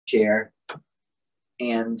chair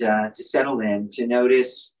and to settle in, to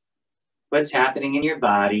notice what's happening in your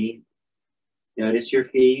body. Notice your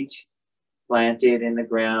feet planted in the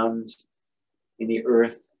ground, in the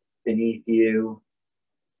earth beneath you,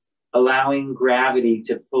 allowing gravity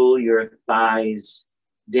to pull your thighs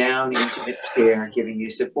down into the chair, giving you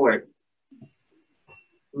support.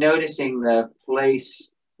 Noticing the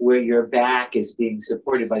place where your back is being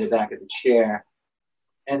supported by the back of the chair,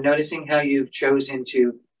 and noticing how you've chosen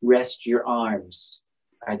to rest your arms,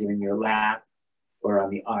 either in your lap or on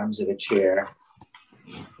the arms of a chair.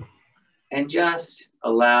 And just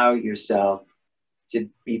allow yourself to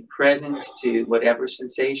be present to whatever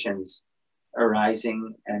sensations are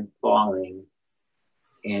rising and falling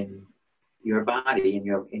in your body, in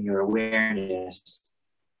your awareness.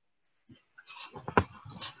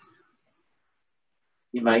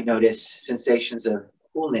 You might notice sensations of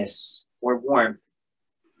coolness or warmth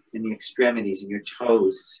in the extremities, in your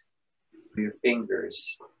toes, or your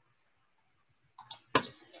fingers.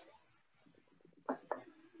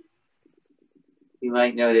 You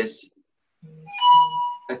might notice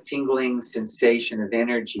a tingling sensation of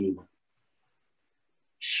energy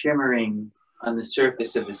shimmering on the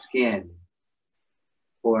surface of the skin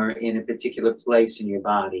or in a particular place in your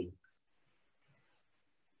body.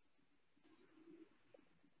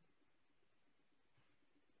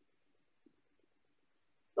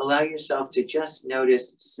 Allow yourself to just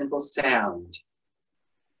notice simple sound,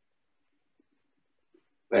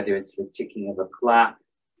 whether it's the ticking of a clock,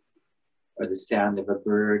 or the sound of a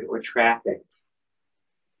bird or traffic,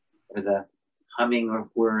 or the humming or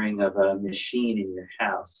whirring of a machine in your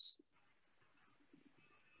house.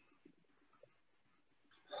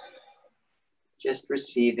 Just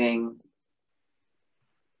receiving,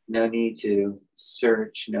 no need to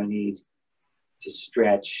search, no need to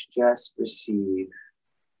stretch, just receive.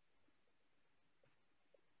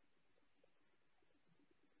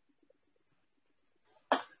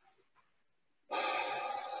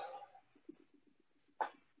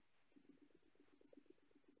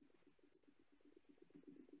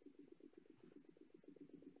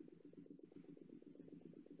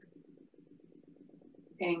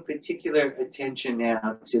 Paying particular attention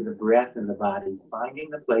now to the breath in the body,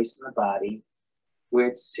 finding the place in the body where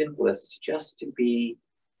it's simplest just to be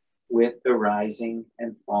with the rising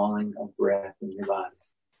and falling of breath in your body.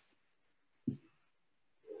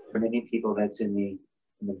 For many people, that's in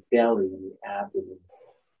the belly, in the abdomen.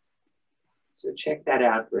 So check that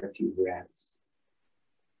out for a few breaths.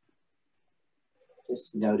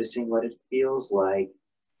 Just noticing what it feels like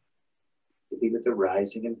to be with the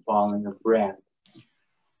rising and falling of breath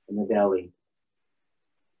in the belly.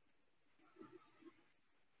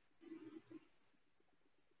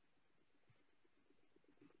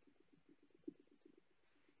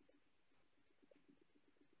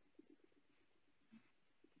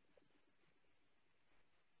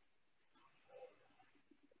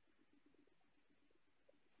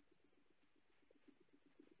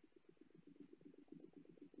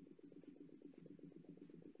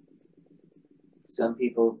 Some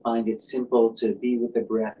people find it simple to be with the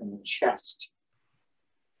breath in the chest,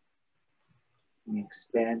 the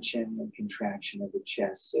expansion and contraction of the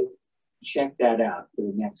chest. So check that out for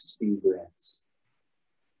the next few breaths.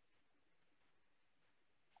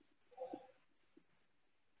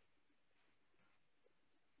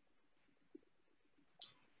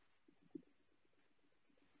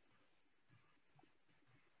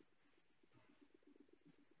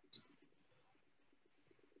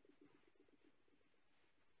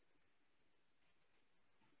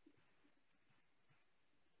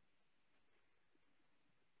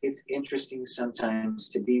 It's interesting sometimes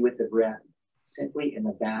to be with the breath simply in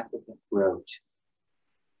the back of the throat.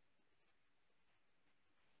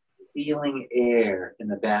 Feeling air in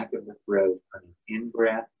the back of the throat on an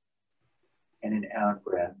in-breath and an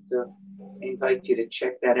out-breath. So I invite you to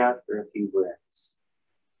check that out for a few breaths.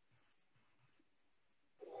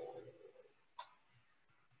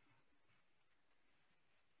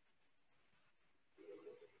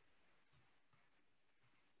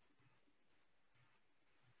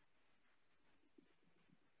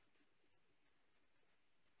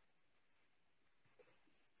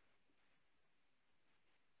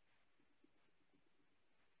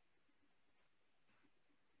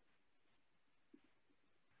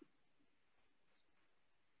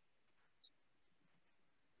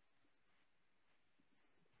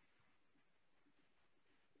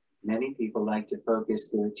 Many people like to focus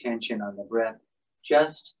their attention on the breath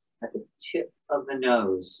just at the tip of the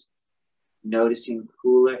nose, noticing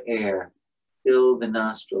cooler air fill the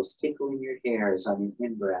nostrils, tickling your hairs on an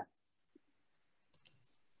in-breath,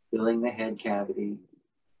 filling the head cavity,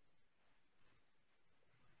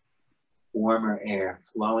 warmer air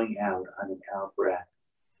flowing out on an out breath.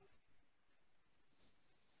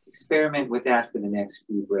 Experiment with that for the next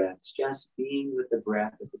few breaths, just being with the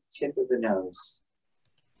breath at the tip of the nose.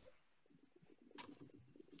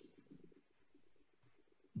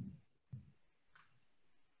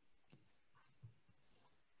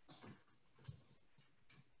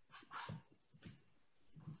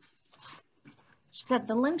 She said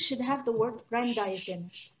the link should have the word Brandeis in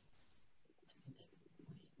it.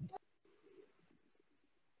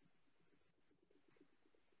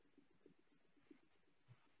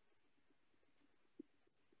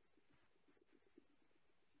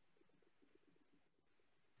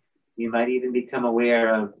 You might even become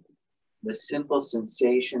aware of the simple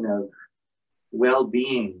sensation of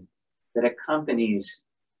well-being that accompanies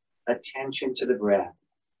attention to the breath,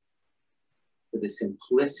 with the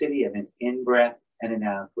simplicity of an in-breath and an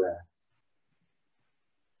out-breath.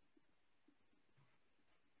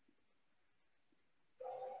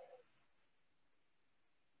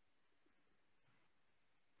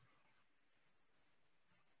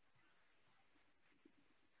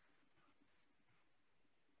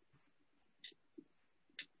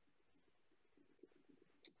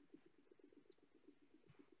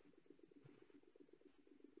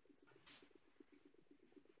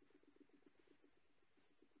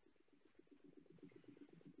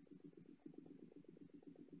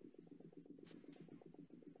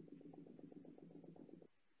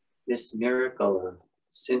 This miracle of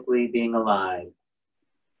simply being alive,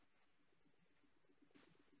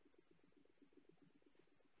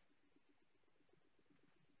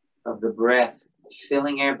 of the breath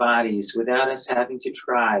filling our bodies without us having to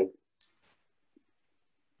try.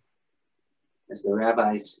 As the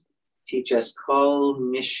rabbis teach us, kol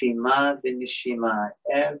nishima v'nishima,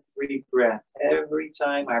 every breath, every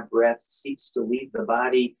time our breath seeks to leave the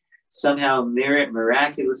body, somehow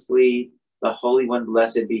miraculously, the Holy One,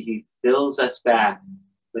 blessed be He, fills us back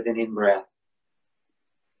with an in-breath,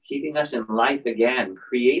 keeping us in life again,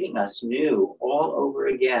 creating us new all over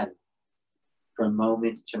again, from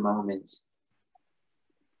moment to moment.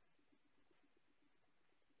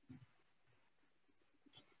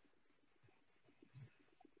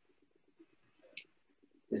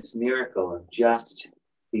 This miracle of just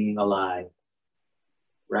being alive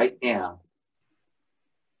right now.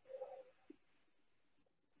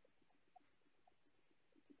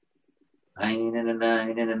 I am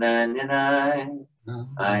alive.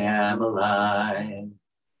 I am alive.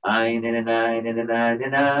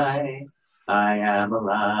 I am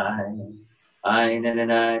alive. I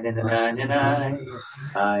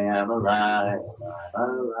am alive. I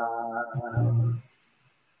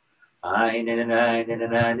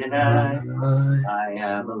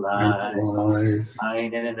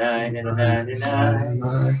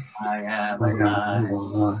am alive.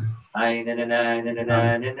 I am alive.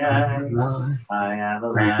 I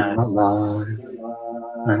am alive.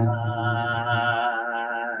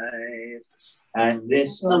 And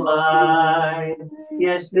this alive,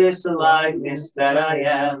 yes, this aliveness that I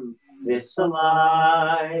am, this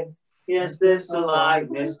alive, yes, this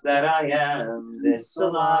aliveness that I am, this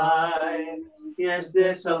alive, yes,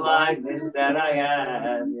 this aliveness that I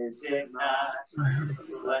am, is it not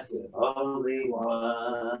the blessed Holy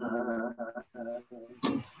One?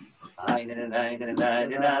 I am alive.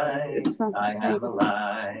 I am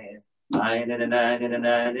alive.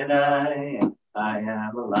 I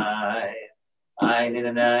am alive. I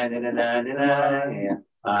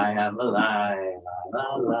am alive.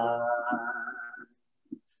 I'm alive.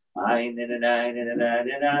 I am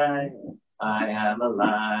alive. I am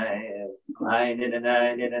alive.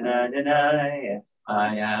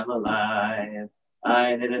 I am alive.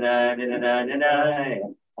 I am alive.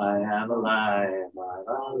 I am alive. I'm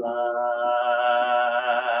alive.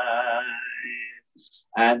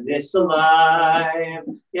 And this alive,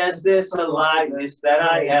 yes, this aliveness that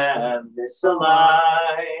I am, this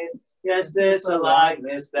alive, yes, this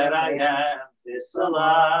aliveness that I am, this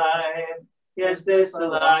alive, yes, this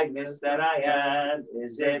aliveness that I am,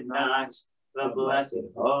 is it not the blessed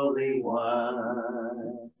Holy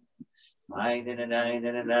One? I am alive.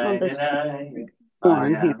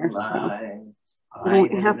 You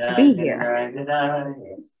don't have to be here. I am alive.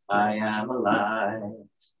 I am alive.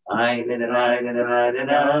 I am alive. I'm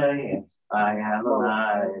alive. I am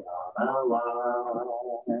alive. I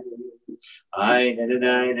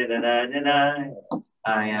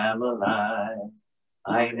am alive.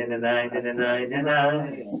 I am alive.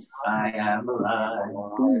 I am alive.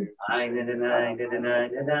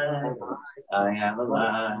 I am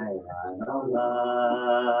alive. I'm alive.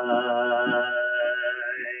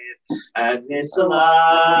 And this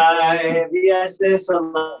alive, yes, this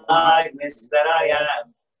aliveness that I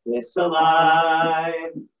am, this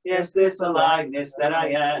alive, yes, this aliveness that I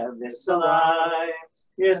am, this alive,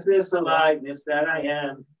 yes, this aliveness that I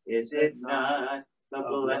am, is it not the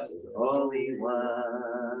blessed Holy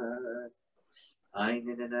One? I am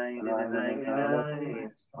alive.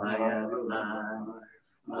 I am alive.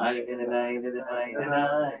 I am alive.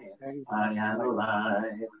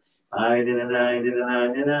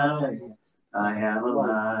 I am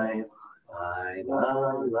alive. I'm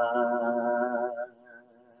alive.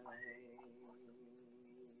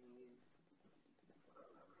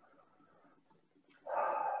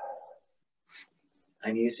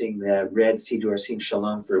 I'm using the red Siddur Sim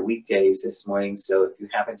Shalom for weekdays this morning, so if you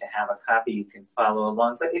happen to have a copy, you can follow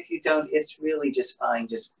along. But if you don't, it's really just fine.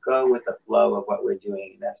 Just go with the flow of what we're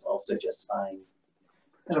doing. That's also just fine.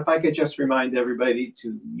 And if I could just remind everybody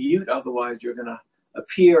to mute, otherwise you're going to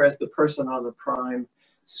appear as the person on the Prime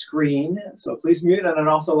screen. So please mute. And I'd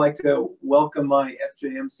also like to welcome my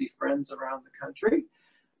FJMC friends around the country.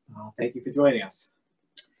 Thank you for joining us.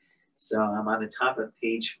 So I'm on the top of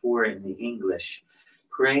page 4 in the English.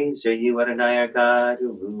 Praise are you, Adonai, our God,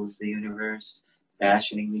 who rules the universe,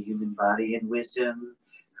 fashioning the human body in wisdom,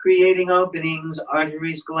 creating openings,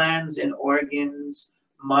 arteries, glands, and organs,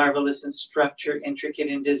 marvelous in structure, intricate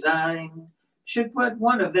in design. Should but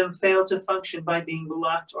one of them fail to function by being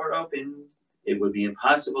blocked or opened, it would be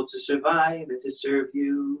impossible to survive and to serve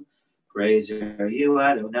you. Praise are you,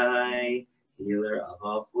 Adonai, healer of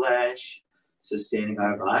all flesh, sustaining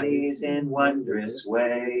our bodies in wondrous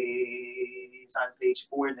ways. On page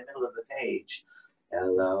 4 in the middle of the page.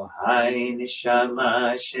 Elohai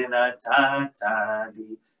nishama shenatata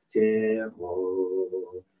li tehorai.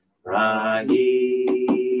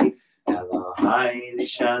 Elohai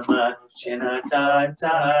nishama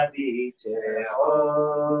shenatata li tehorai.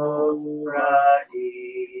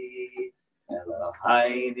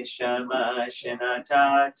 Elohai nishama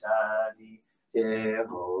shenatata li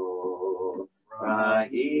tehorai.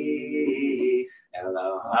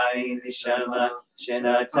 Elohai nishama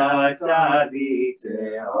shenatata bi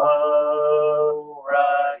tehorai.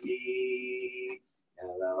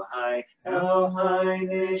 Elohai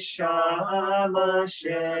nishama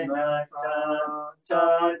shenatata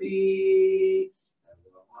bi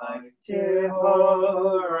Elohai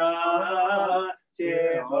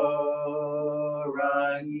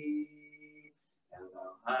tehorai.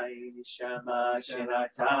 Elohai nishama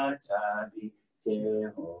shenatata bi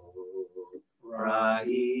tehorai.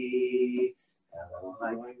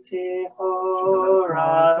 Elohai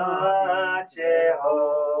tehorai.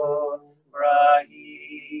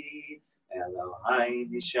 Elohai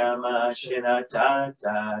nishama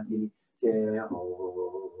shenatata bi tehorai.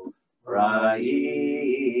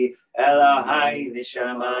 Elohai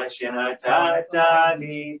nishama shenatata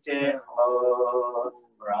bi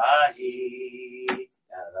tehorai.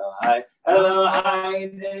 Elohai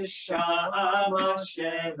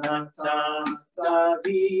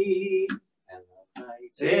nishama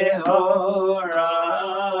shenatata bi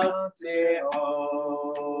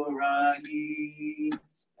tehorai.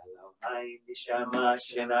 Elohai nishama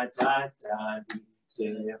shenatata bi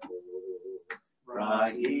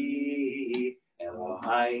tehorai.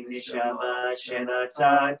 Elohai nishama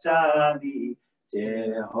shenatata bi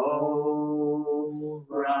tehorai.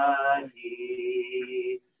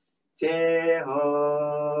 Tehorai.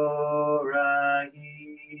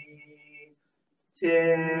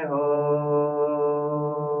 Tehorai.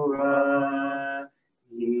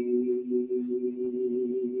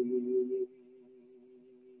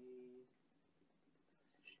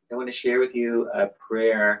 I want to share with you a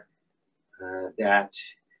prayer that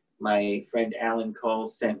my friend Alan Cole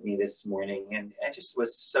sent me this morning, and I just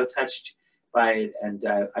was so touched by it, and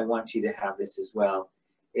I want you to have this as well.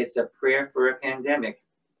 It's a prayer for a pandemic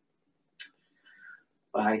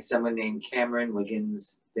by someone named Cameron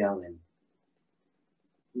Wiggins Bellin.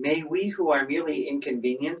 May we who are merely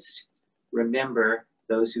inconvenienced remember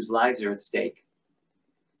those whose lives are at stake.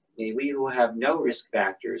 May we who have no risk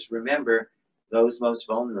factors remember those most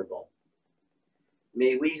vulnerable.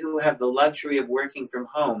 May we who have the luxury of working from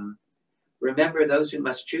home remember those who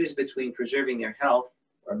must choose between preserving their health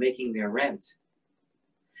or making their rent.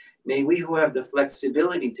 May we who have the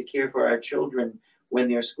flexibility to care for our children when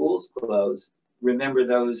their schools close remember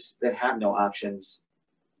those that have no options.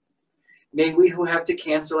 May we who have to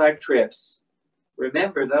cancel our trips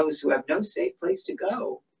remember those who have no safe place to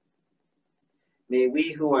go. May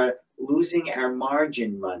we who are losing our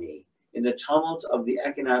margin money in the tumult of the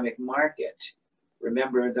economic market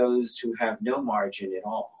remember those who have no margin at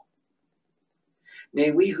all.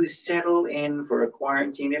 May we who settle in for a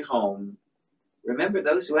quarantine at home remember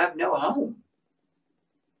those who have no home.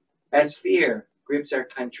 As fear grips our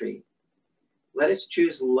country, let us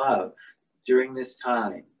choose love during this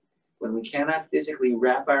time. When we cannot physically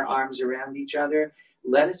wrap our arms around each other,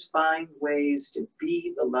 let us find ways to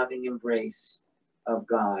be the loving embrace of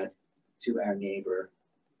God to our neighbor.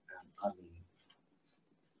 Amen.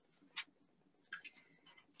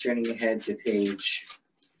 Turning ahead to page,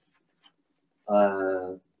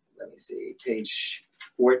 page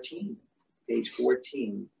 14. Page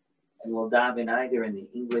 14. And we'll daven either in the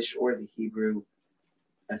English or the Hebrew,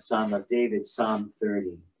 a Psalm of David, Psalm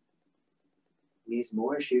 30.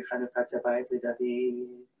 Mizmor Shir Chanukah David.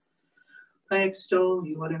 I extol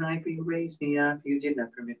you, Adonai, for you raised me up. You did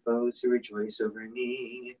not permit foes to rejoice over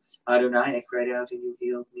me. Adonai, I cried out and you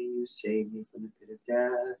healed me. You saved me from the pit of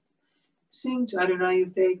death. Sing to Adonai, you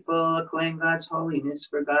faithful. Acclaim God's holiness,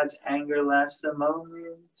 for God's anger lasts a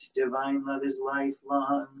moment. Divine love is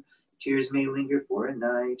lifelong. Tears may linger for a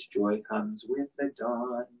night. Joy comes with the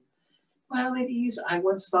dawn. While at ease, I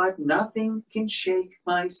once thought nothing can shake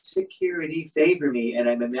my security. Favor me, and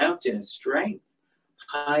I'm a mountain of strength.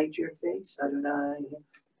 Hide your face, Adonai,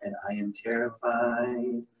 and I am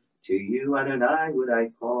terrified. To you, Adonai, would I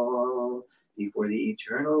call. Before the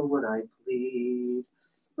eternal would I plead.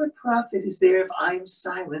 What profit is there if I am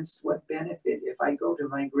silenced? What benefit if I go to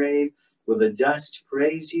my grave? Will the dust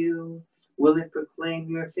praise you? Will it proclaim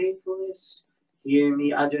your faithfulness? Hear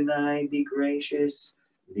me, Adonai, be gracious.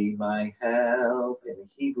 Be my help. In the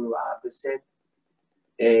Hebrew opposite.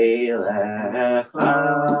 Elecha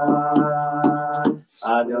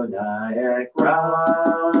Adonai ekra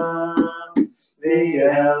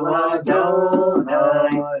v'el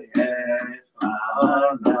Adonai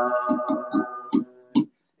echana.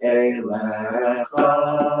 Elecha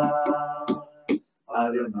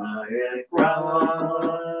Adonai ekra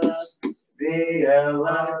v'el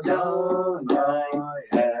Adonai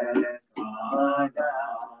echana.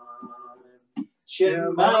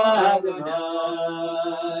 Shema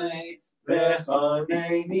Adonai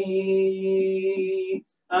v'choneni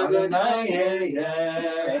Adonai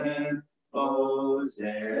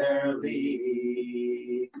ozer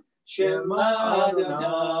li. Shema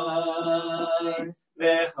Adonai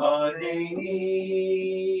v'choneni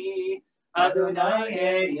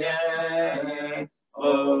Adonai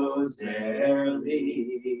ozer li.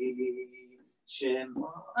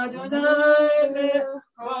 Shema Adonai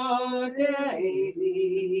v'choneni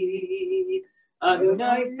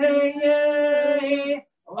Adonai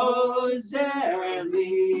ozer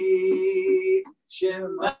li.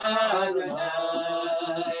 Shema Adonai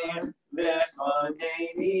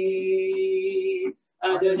v'choneni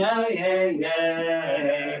Adonai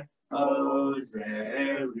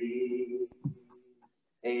ozer li.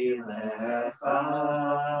 Elecha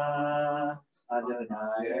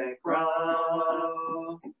Adonai ekra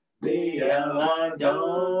v'el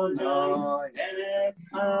Adonai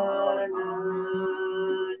echana.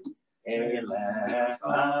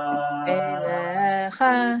 Elecha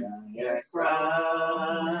Adonai ekra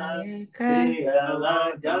v'el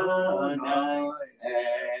Adonai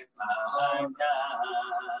echana.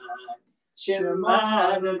 Shema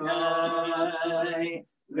Adonai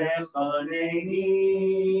v'choneni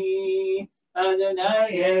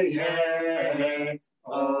Adonai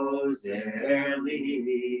ozer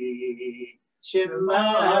li. Shema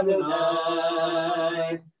Adonai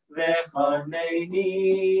v'choneni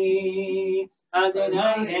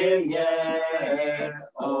Adonai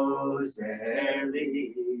ozer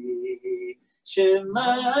li. Shema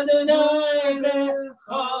Adonai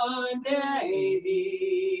v'choneni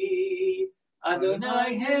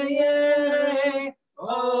Adonai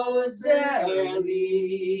ozer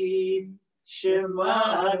li. Shema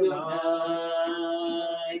Adonai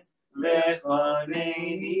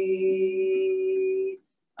v'choneni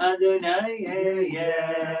Adonai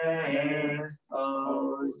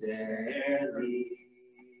ozer li.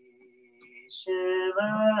 Shema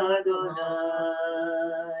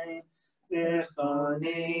Adonai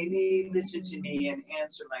v'choneni. Listen to me and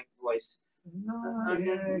answer my voice.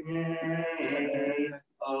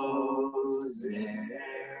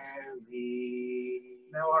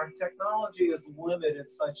 Now our technology is limited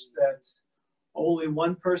such that only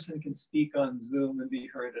one person can speak on Zoom and be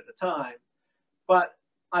heard at a time. But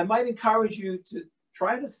I might encourage you to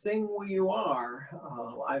try to sing where you are.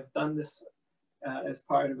 I've done this as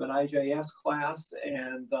part of an IJS class,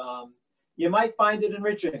 and you might find it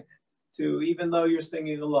enriching to, even though you're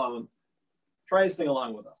singing alone, try to sing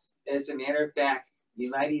along with us. As a matter of fact, you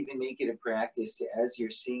might even make it a practice to, as you're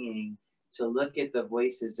singing, to look at the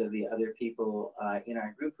voices of the other people in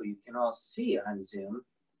our group who you can all see on Zoom,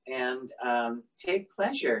 and take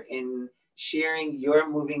pleasure in sharing your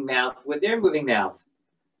moving mouth with their moving mouth.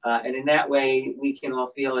 And in that way, we can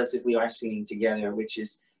all feel as if we are singing together, which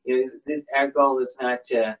is, our goal is not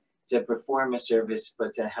to perform a service,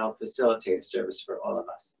 but to help facilitate a service for all of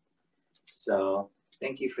us. So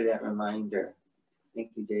thank you for that reminder.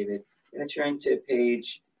 Thank you, David. I'm going to turn to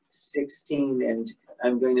page 16, and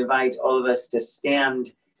I'm going to invite all of us to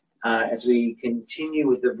stand as we continue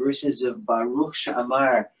with the verses of Baruch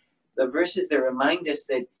She'amar, the verses that remind us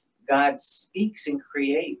that God speaks and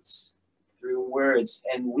creates through words,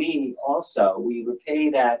 and we repay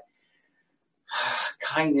that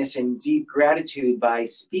kindness and deep gratitude by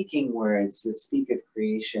speaking words that speak of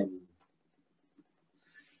creation.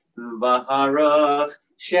 Baruch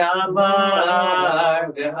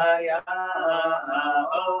She'amar v'haya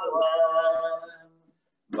olam.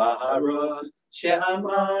 Baruch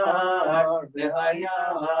She'amar v'haya.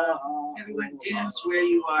 Everyone dance where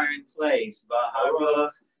you are in place.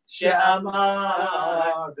 Baruch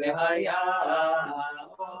She'amar v'haya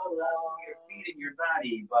olam. Your feet and your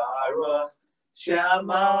body. Baruch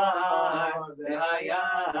She'amar v'haya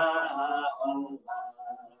olam.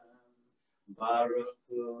 Baruch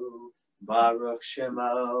Hu, Baruch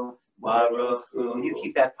Shemo, Baruch Hu. You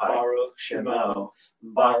keep that part. Baruch Shemo,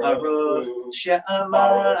 Baruch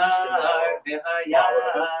She'amar v'haya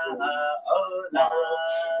olam.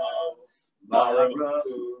 Baruch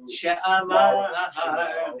She'amar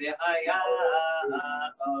v'haya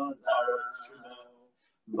olam.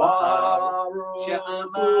 Baruch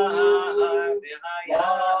She'amar v'haya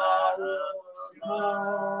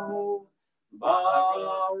olam.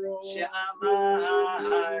 Baruch She'amar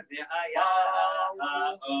v'haya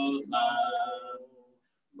olam.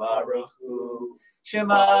 Baruch Hu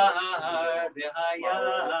She'amar v'haya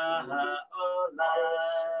olam.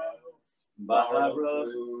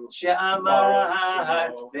 Baruch She'amar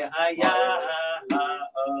v'haya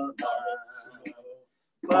olam.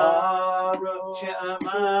 Baruch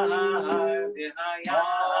She'amar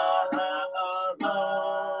v'haya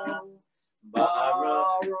olam.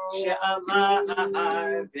 Baruch She'amar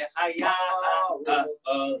v'haya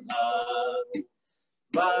olam.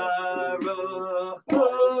 Baruch Hu,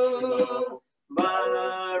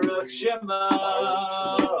 Baruch Shemo,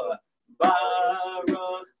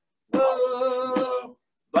 Baruch Hu,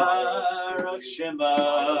 Baruch Shemo,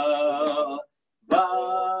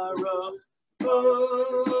 Baruch Hu,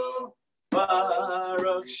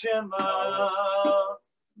 Baruch Shemo,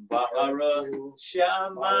 Baruch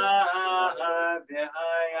She'amar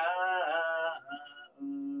v'haya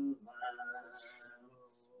olam.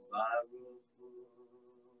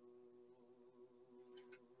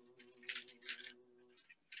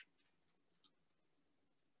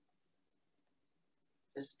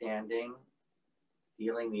 Just standing,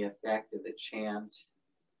 feeling the effect of the chant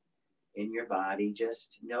in your body,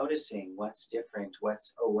 just noticing what's different,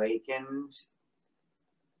 what's awakened,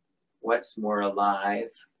 what's more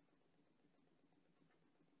alive.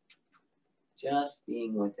 Just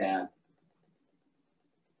being with that.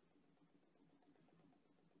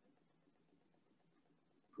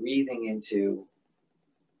 Breathing into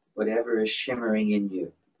whatever is shimmering in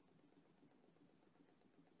you.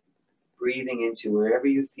 Breathing into wherever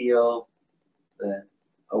you feel the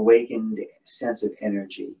awakened sense of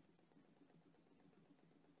energy.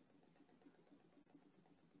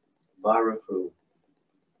 Baruch Hu,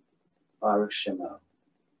 Baruch Shemo.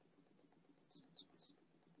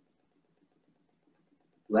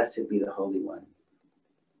 Blessed be the Holy One.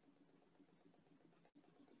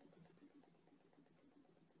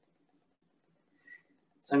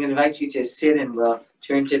 So I'm going to invite you to sit, and we'll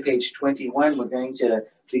turn to page 21. We're going to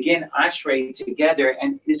begin Ashrei together,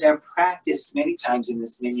 and is our practice many times in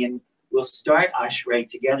this minyan. We'll start Ashrei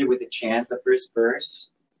together with a chant, the first verse.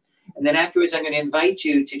 And then afterwards, I'm going to invite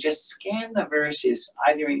you to just scan the verses,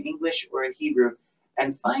 either in English or in Hebrew,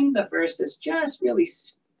 and find the verse that's just really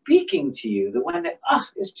speaking to you, the one that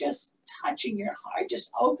is just touching your heart,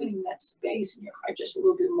 just opening that space in your heart just a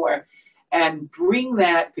little bit more, and bring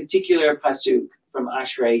that particular pasuk from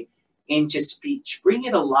Ashrei into speech. Bring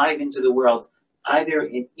it alive into the world, either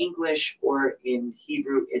in English or in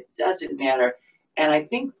Hebrew. It doesn't matter. And I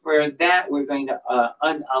think for that, we're going to,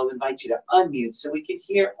 I'll invite you to unmute so we can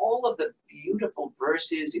hear all of the beautiful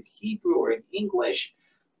verses in Hebrew or in English,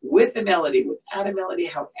 with a melody, without a melody,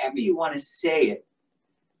 however you want to say it.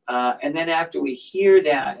 And then after we hear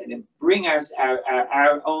that and then bring our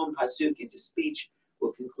own pasuk into speech,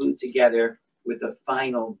 we'll conclude together with the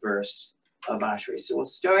final verse of Ashrei. So we'll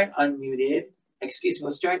start muted,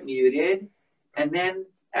 and then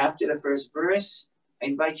After the first verse, I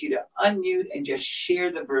invite you to unmute and just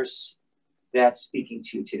share the verse that's speaking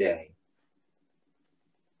to you today.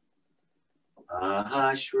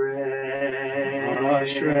 Ashrei,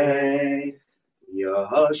 Ashrei,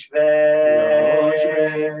 Yoshvei,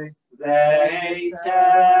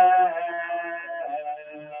 Veiteh,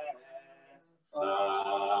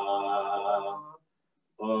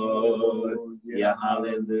 Oh,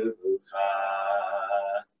 Hallelujah.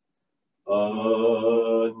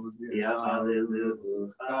 Oh,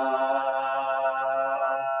 Hallelujah.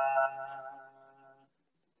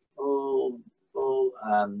 Full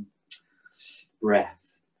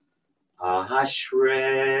breath.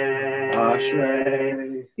 Ashrei,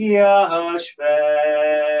 Ashrei, Yoshvei,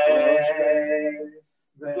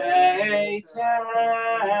 Veiteh,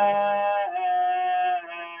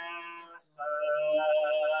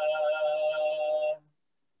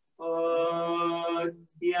 Oh,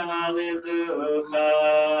 Hallelujah.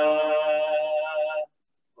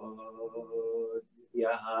 Oh,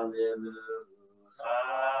 Hallelujah.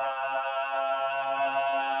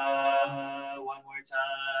 One more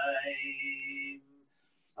time.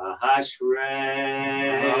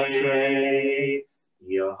 Ashrei,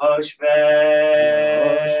 Yoshvei,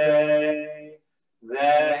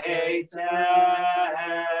 Veiteh,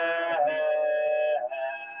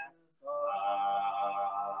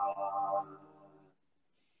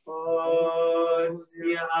 Oh,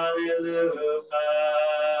 Hallelujah.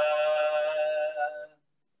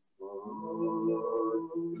 Oh,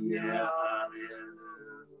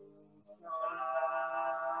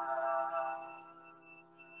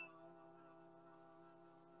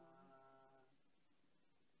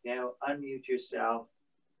 Now unmute yourself,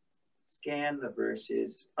 scan the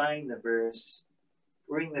verses, find the verse,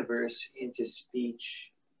 bring the verse into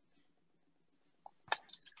speech.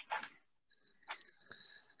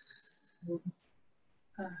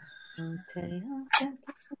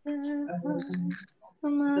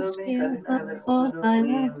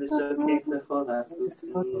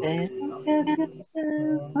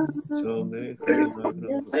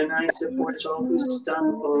 Adonai supports all who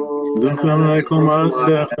stumble.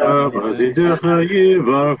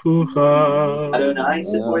 Adonai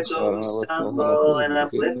supports all who stumble and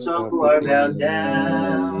uplifts all who are bowed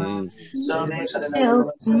down. So may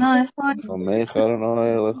my heart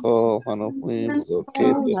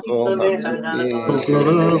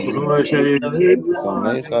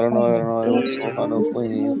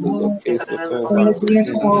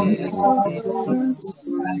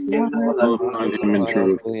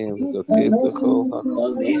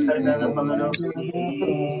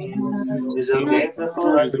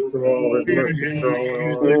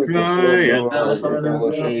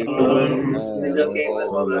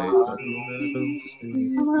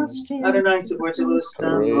Adonai supports a little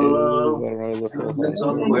stumble. That's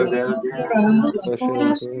all who are bowed down.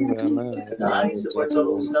 Adonai supports a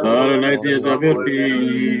little stumble. Adonai supports all who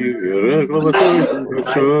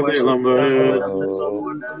are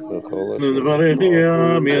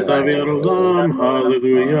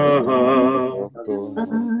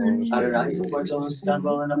Adonai supports all who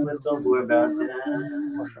stumble and uplifts all who are bowed down.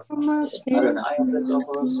 Adonai uplifts all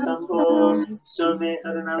who stumble. So may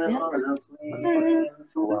Adonai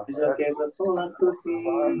is okay with all our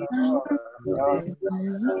cooking.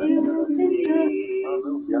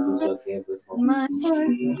 Is okay with all my heart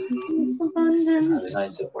is abundance. Adonai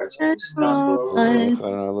supports all who stumble.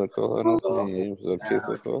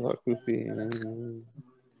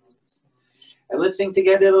 And let's sing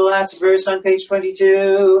together the last verse on page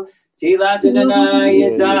 22. Tilat Adonai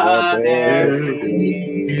Yadaver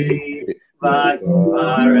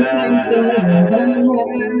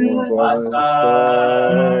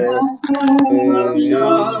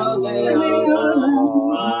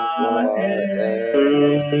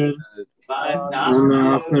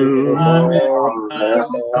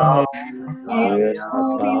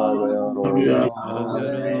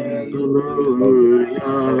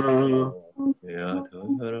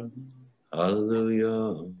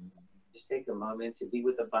Hallelujah. Just take a moment to be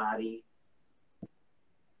with the body.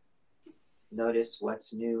 Notice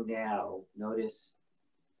what's new now. Notice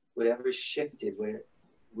whatever shifted,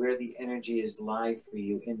 where the energy is live for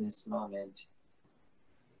you in this moment.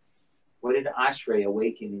 What did Ashrei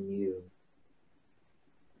awaken in you?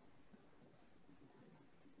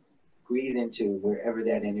 Breathe into wherever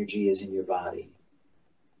that energy is in your body.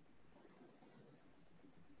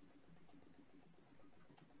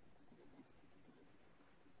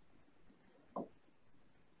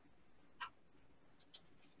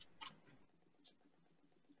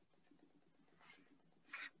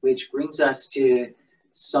 Which brings us to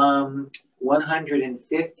Psalm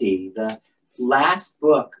 150, the last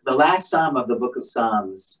book, the last Psalm of the book of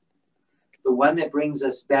Psalms, the one that brings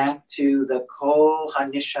us back to the Kol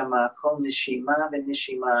HaNishama, Kol Nishima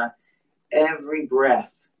v'Nishima, every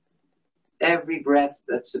breath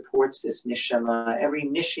that supports this Nishama, every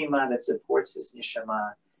Nishima that supports this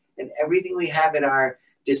Nishama, and everything we have at our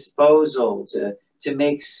disposal to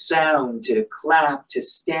make sound, to clap, to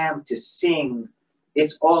stamp, to sing,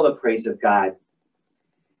 it's all a praise of God.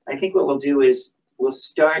 I think what we'll do is we'll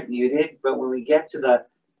start muted, but when we get to the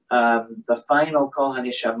final Kol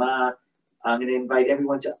HaNishama, I'm going to invite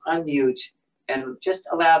everyone to unmute and just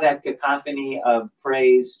allow that cacophony of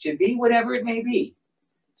praise to be whatever it may be.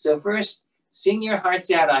 So first, sing your hearts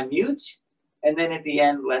out on mute, and then at the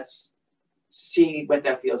end, let's see what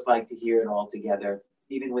that feels like to hear it all together,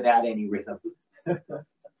 even without any rhythm.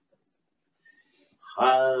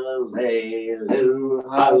 Hallelujah,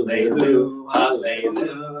 hallelujah,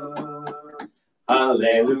 hallelujah.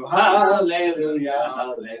 Hallelujah, hallelujah,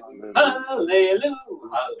 hallelujah, hallelujah,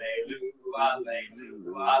 hallelujah,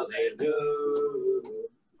 hallelujah,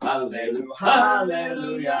 hallelujah,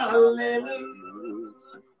 hallelujah, hallelujah,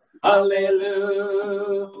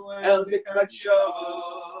 hallelujah, El Bikacho,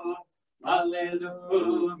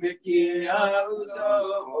 hallelujah, Bikiauzo,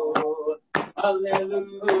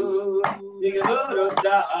 hallelujah,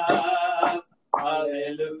 Bigaburuta,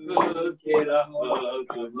 hallelujah,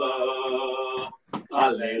 Kirahogullah.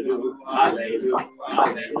 Hallelujah, hallelujah,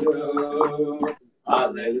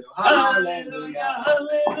 hallelujah, hallelujah, hallelujah,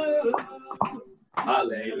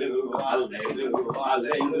 hallelujah, hallelujah,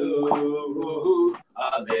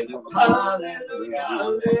 hallelujah,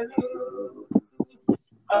 hallelujah,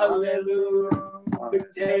 hallelujah,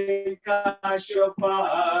 take a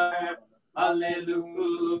shofar,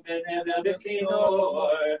 hallelujah, beneda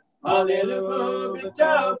bechinor, hallelujah,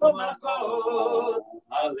 tavomachot.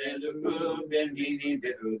 Hallelujah, benini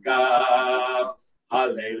deruga.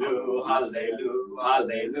 Hallelujah, hallelujah,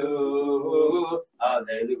 hallelujah,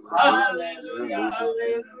 hallelujah, hallelujah,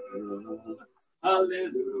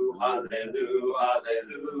 hallelujah, hallelujah,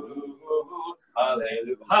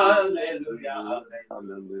 hallelujah, hallelujah,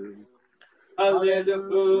 hallelujah.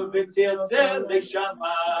 Hallelujah, b'tzil tzedek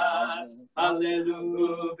shaman.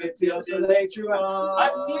 Hallelujah, b'tzil tzedek truma.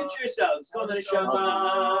 Unmute yourselves. Go to the shaman.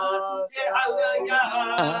 Hallelujah.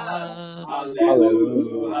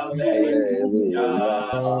 Hallelujah. Hallelujah.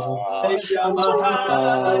 Shaman.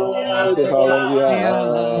 Hallelujah.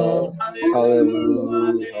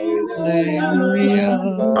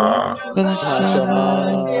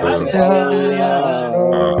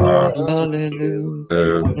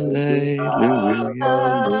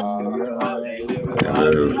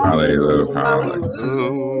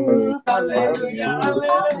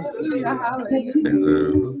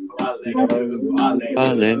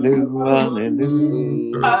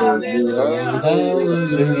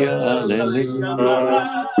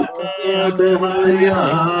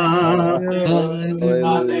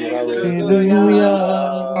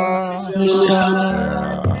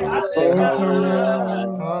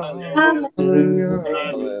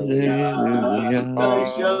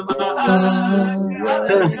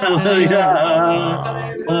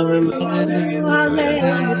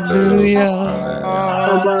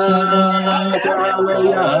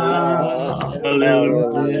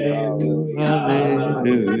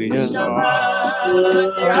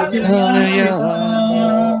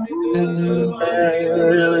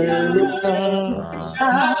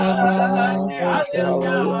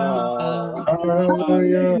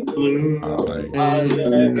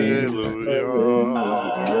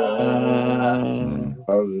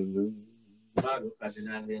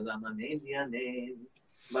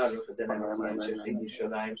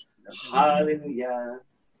 Hallelujah.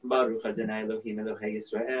 Baruch Adonai Elohim Elohei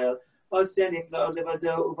Yisrael. Oseh nifla'ot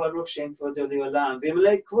levado ubaruch shem kvodo le'olam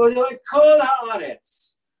v'imlei kvodo et kol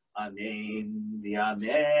haaretz. Amen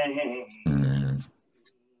v'amen.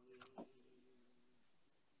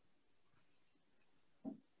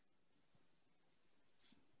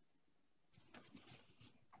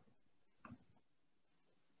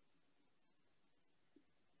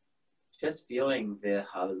 Just feeling the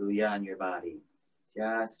hallelujah in your body.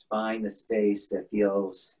 Just find the space that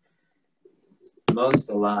feels most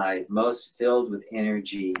alive, most filled with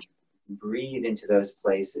energy. Breathe into those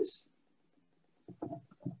places.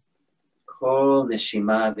 Kol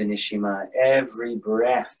neshima v'neshima. Every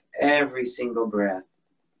breath, every single breath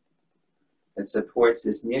that supports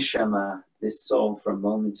this neshama, this soul from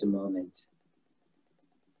moment to moment.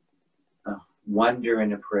 A wonder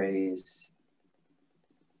and a praise.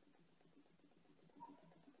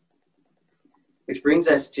 Which brings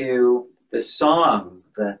us to the song,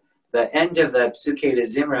 the The end of the Psuke de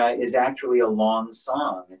Zimra is actually a long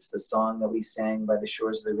song. It's the song that we sang by the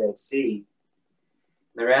shores of the Red Sea.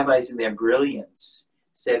 The rabbis, in their brilliance,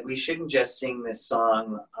 said we shouldn't just sing this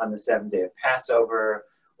song on the seventh day of Passover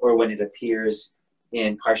or when it appears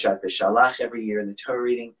in Parshat B'Shalach every year in the Torah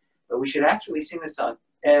reading, but we should actually sing this song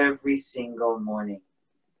every single morning.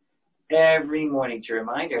 Every morning, to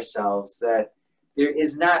remind ourselves that there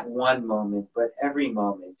is not one moment, but every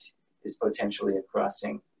moment is potentially a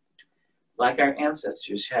crossing. Like our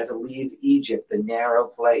ancestors who had to leave Egypt, the narrow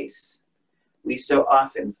place, we so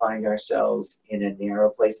often find ourselves in a narrow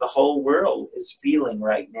place. The whole world is feeling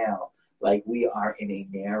right now like we are in a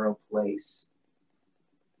narrow place.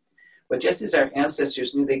 But just as our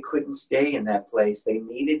ancestors knew they couldn't stay in that place, they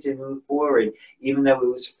needed to move forward, even though it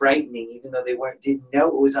was frightening, even though they didn't know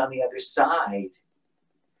it was on the other side.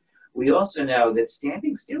 We also know that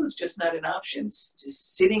standing still is just not an option.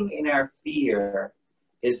 Just sitting in our fear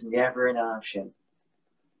is never an option.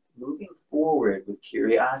 Moving forward with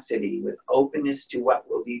curiosity, with openness to what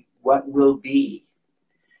will be.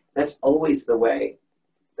 That's always the way.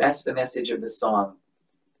 That's the message of the song.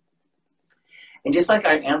 And just like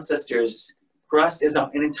our ancestors crossed as an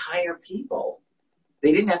entire people,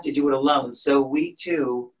 they didn't have to do it alone. So we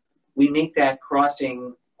too, we make that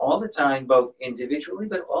crossing all the time, both individually,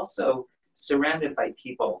 but also surrounded by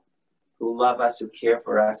people who love us, who care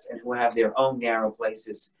for us, and who have their own narrow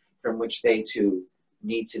places from which they too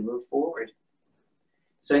need to move forward.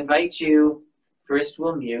 So I invite you, first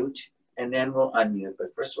we'll mute and then we'll unmute,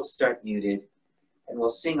 but first we'll start muted and we'll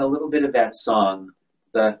sing a little bit of that song,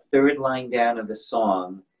 the third line down of the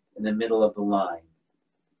song in the middle of the line.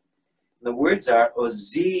 The words are,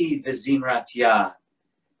 Ozi v'zimrat yah.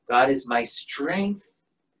 God is my strength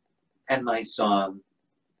and my song.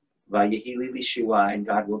 Vayehili lishua, and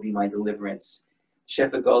God will be my deliverance.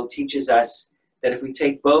 Shefa Gold teaches us that if we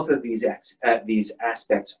take both of these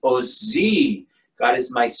aspects, Ozi, God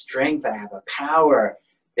is my strength, I have a power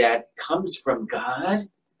that comes from God,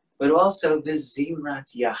 but also the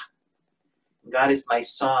Zimrat Yah. God is my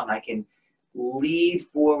song, I can lead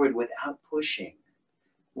forward without pushing,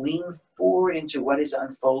 lean forward into what is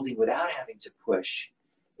unfolding without having to push.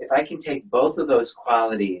 If I can take both of those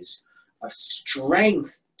qualities of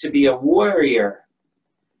strength to be a warrior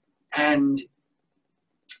and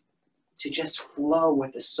to just flow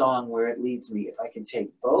with the song where it leads me. If I can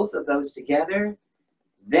take both of those together,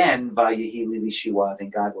 then Vayehili lishua, then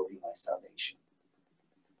God will be my salvation.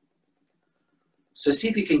 So see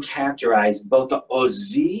if you can characterize both the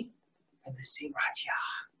Ozi and the Zimrat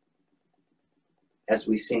Yah as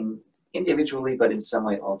we sing individually, but in some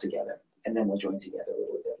way all together. And then we'll join together a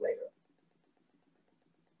little bit later.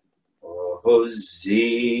 Ozi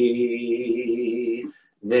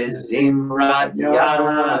v'zimrat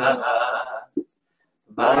Yah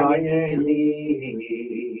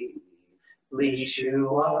Vayehili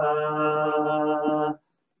lishua.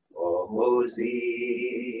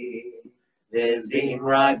 Ozi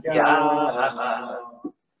v'zimrat Yah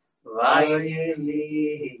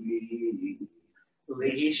Vayehili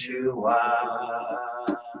lishua.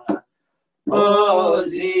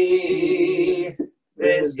 Ozi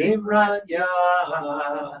v'zimrat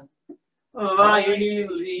Yah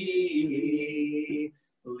Vayehili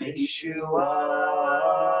lishua.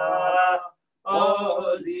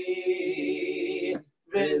 Ozi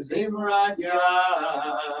v'zimrat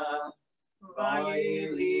Yah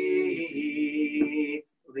Vayehili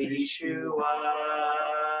lishua.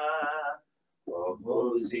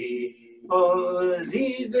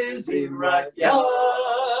 Ozi v'zimrat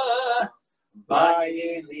Yah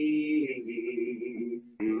Vayehili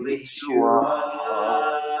lishua.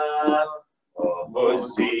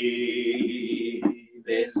 Ozi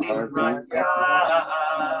v'zimrat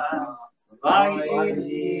Yah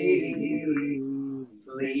Vayehili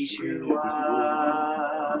lishua.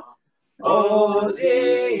 Ozi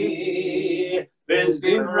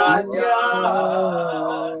v'zimrat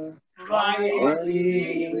Yah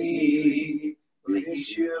Vayehili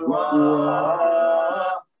lishua.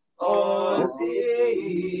 Ozi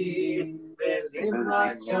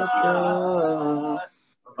v'zimrat Yah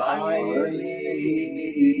Vayehili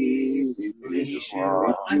lishua.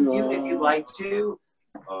 Unmute if you like to.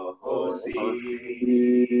 Ozi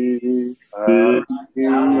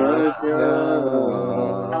v'zimrat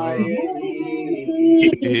Yah Vayehili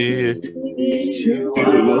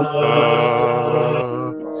lishua.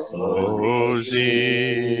 Ozi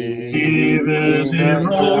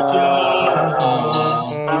v'zimrat Yah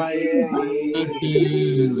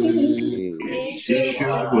Vayehili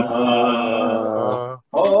lishua.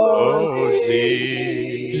 Ozi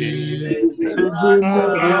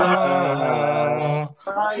v'zimrat Yah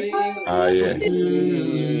Vayehili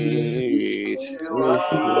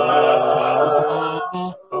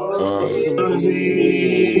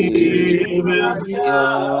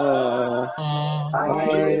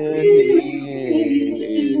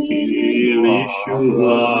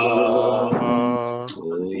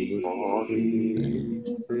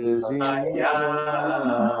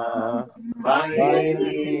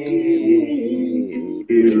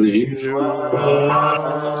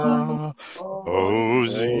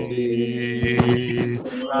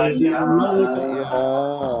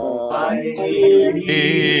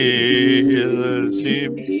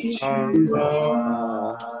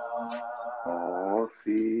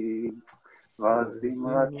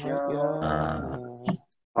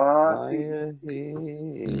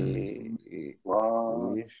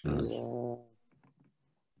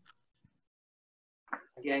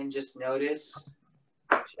Again, just notice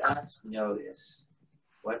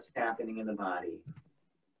what's happening in the body.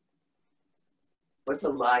 What's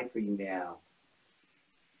alive for you now?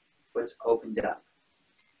 What's opened up?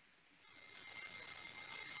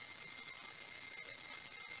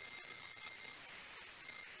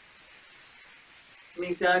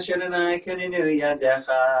 Mikdash Adonai Kaninu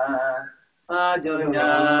Yadecha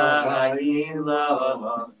Adonai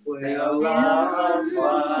Lo Leolam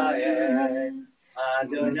Vaed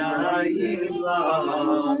Adonai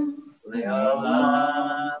Lo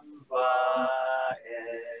Leolam Vaed.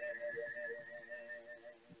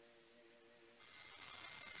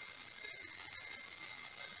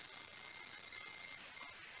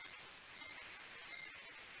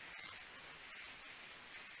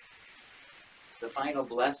 The final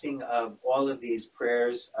blessing of all of these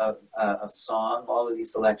prayers of song, all of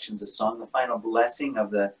these selections of song, the final blessing of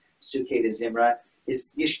the Sukkot Zimra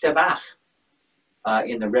is Yishtabach.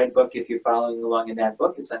 In the red book, if you're following along in that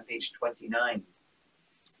book, it's on page 29.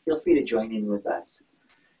 Feel free to join in with us.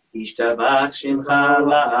 Yishtabach Shimcha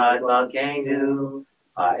La'ad Malkeinu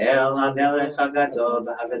Ha'el HaMelech HaGadol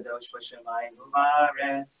V'HaGadosh V'Shamayim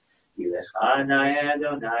U'Ma'aretz Yilechana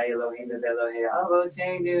Adonai Eloheinu V'Elohei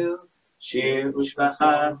Avoteinu Shir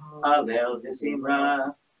Ushvacha, Halel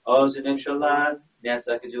V'Zimra, Ozen Sholat,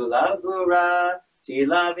 Nesa Kedula Gura,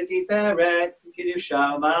 Tila V'Tiferet, Kedusha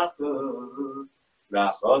Malchut,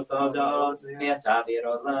 Rachot Todot, Yatavir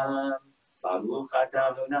Olam, Baruch Ata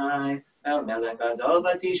Adonai, El Melech Gadol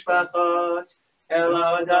V'Tishbachot, El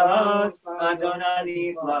Odot,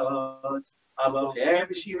 Adonai Niflaot, Avocher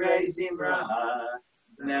B'Shirei Zimra,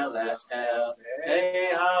 Melech El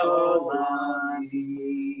Haolam.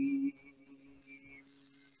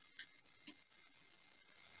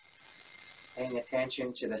 Paying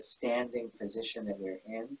attention to the standing position that we're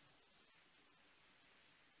in.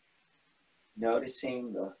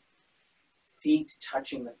 Noticing the feet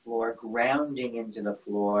touching the floor, grounding into the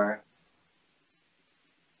floor.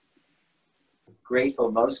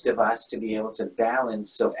 Grateful, most of us, to be able to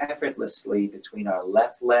balance so effortlessly between our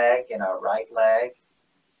left leg and our right leg.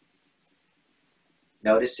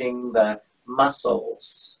 Noticing the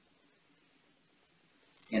muscles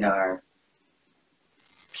in our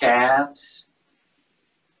calves,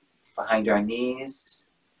 behind our knees,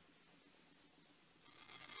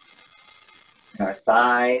 in our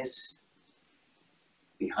thighs,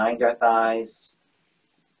 behind our thighs,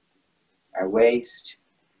 our waist.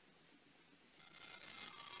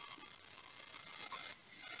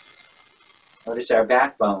 Notice our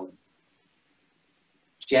backbone,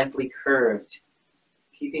 gently curved,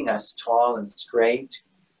 keeping us tall and straight.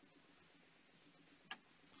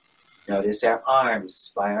 Notice our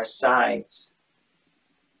arms by our sides,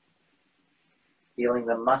 feeling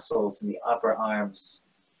the muscles in the upper arms,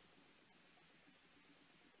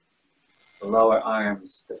 the lower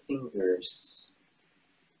arms, the fingers.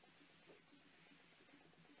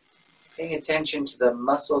 Paying attention to the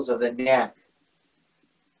muscles of the neck.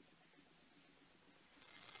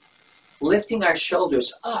 Lifting our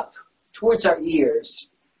shoulders up towards our ears,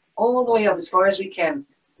 all the way up as far as we can,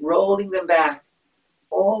 rolling them back,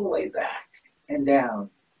 all the way back and down,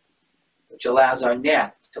 which allows our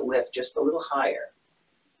neck to lift just a little higher.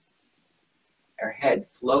 Our head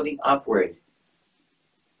floating upward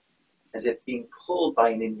as if being pulled by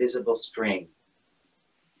an invisible string.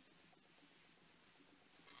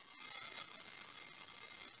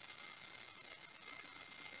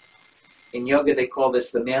 In yoga, they call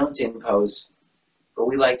this the mountain pose, but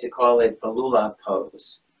we like to call it the lulav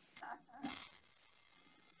pose.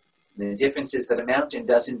 The difference is that a mountain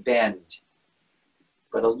doesn't bend,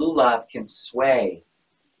 but a lulav can sway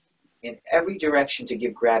in every direction to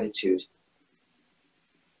give gratitude.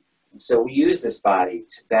 And so we use this body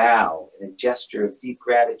to bow in a gesture of deep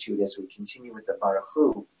gratitude as we continue with the Baruch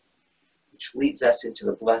Hu, which which leads us into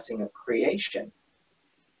the blessing of creation,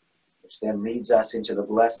 which then leads us into the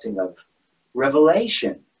blessing of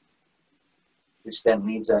revelation, which then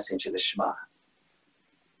leads us into the Shema.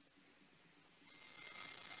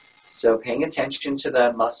 So paying attention to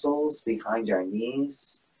the muscles behind our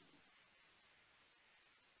knees,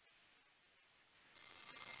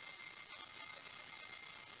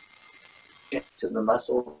 to the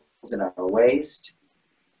muscles in our waist,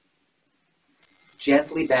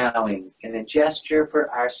 gently bowing in a gesture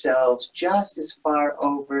for ourselves just as far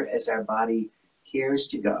over as our body cares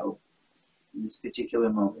to go in this particular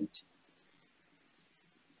moment.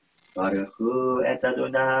 Baruch Hu et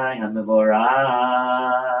Adonai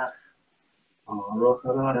HaMevorach. Baruch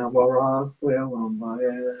Adonai Baruch Le'olam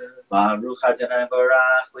Va'ed. Baruch Adonai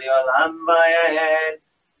Baruch Le'olam Va'ed.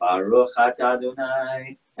 Baruch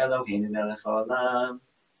Adonai Eloheinu Melech Haolam.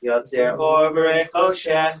 Yotzer Or B'rei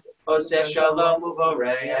Choshech. Oseh Shalom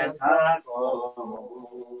U'Borei Et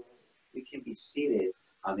HaKol. We can be seated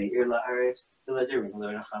on the Ir La'aretz V'Lederim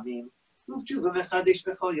L'Rachamim. Uv'Tshuva V'Chadish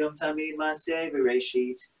B'Chol Yom Tamid Ma'aseh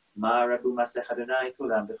V'Reishit. Ma Rabu Masech Adonai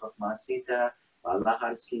Kulam B'Chokhmah Asita. V'Allah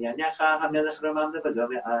Haaretz Kinyanecha HaMelech Ramam Levado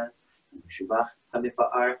Me'az. Meshubach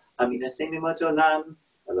HaMifa'ar HaMinaseh Mimot Olam.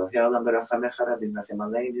 Elohei Olam B'Rachamecha Rabim Rachem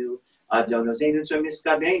Aleinu. Adon Ozeinu Tzor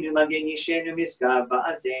Miskabeinu Magen Yishenu Miskav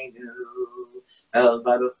Ba'adeinu. El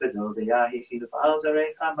Baruch Gadol V'Yahi Fa'al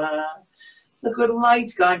Zarei Chama. The good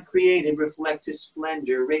light God created reflects His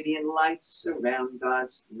splendor. Radiant lights surround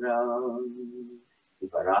God's throne.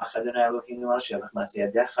 Yivarach Adonai Eloheinu al Shevach Maseh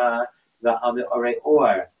Yadecha V'al Me'orei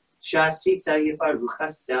Or Sh'asita Yivaruch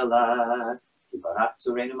Hasela. Yivarach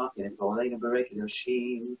Tzoreinu Malkeinu V'oleinu B'rei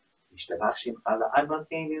Kedoshim. Yishtabach Shimcha La'ad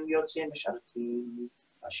Malkeinu Yotzei Meshartim.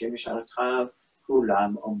 Asher Mesharatchav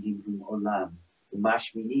Kulam Omdim Olam.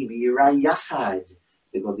 Umashmini v'yira yachad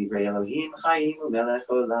v'gol divrei Elohim chayim u'melech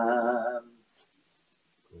olam.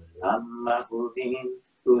 Kulam mahuvim,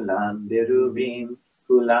 kulam beruvim,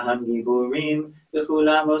 kulam giburim,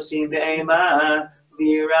 v'kulam osim be'ema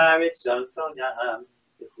v'yira ritzon konam.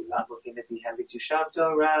 V'kulam hokim epihem v'tushav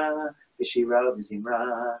Torah v'shira v'zimra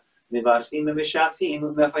v'varchim v'shachim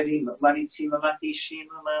v'mefadim v'maritzim v'matishim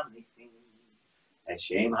v'mamlichim.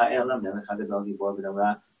 Hashem ha'elam melech ha'gadol gibor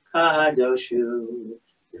v'dorah Kadoshu,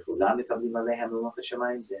 V'chulam Mikablim Alehem L'Mochat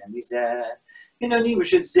Shamayim Zeh Mizeh, V'nonim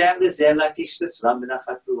Rishut Zeh L'Zeh L'Atish L'Tzvam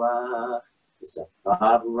B'nachat Ruach,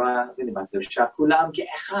 V'safav Urah V'nimat Dosha Kulam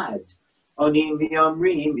Ke'echad, Onim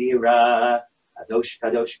V'yomrim V'yira, Kadosh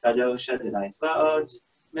Kadosh Kadosh Adonai Tzvaot,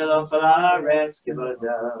 Melech Haaretz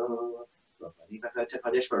Kevodo, V'panim V'chot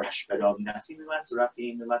Kadosh Barash Gadol V'nasim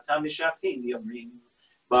V'matzorafim V'matam V'shachim V'yomrim,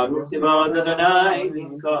 Baruch Tivod Adonai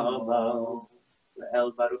V'nkomo.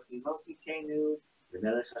 El Baruch Nimotitenu,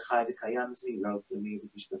 V'melech Achai V'kayam Zirot, V'mi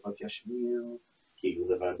V'tishbechot Yashmiu, Ki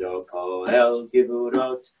Levado Koel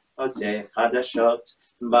Givurot, Oseh Chadashot,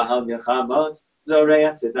 Bahal Milchamot, Zorei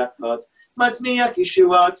Tzedakot, Matzmiach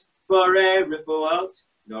Yeshuot, Borei Refuot,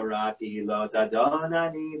 Norati Hilot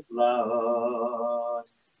Adonai Niflaot.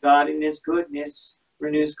 God in His goodness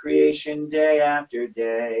renews creation day after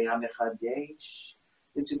day. Hamechadesh,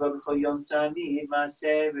 V'tuva B'chol Yom Tamid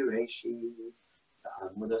Maseh V'Reishit.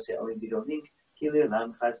 Modose Olim Bidolink,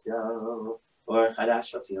 Kililam Chazdo, or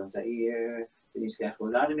Chadash Otzion Ta'ir, V'niskech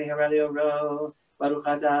Ulan Meherali Oro, Baruch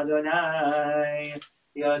Ata Adonai,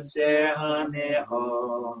 Yotzer HaMe'orot.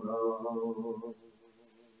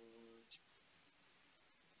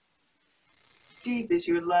 Deep is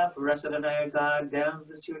your love for us, Adonai our God,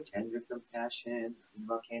 boundless your tender compassion,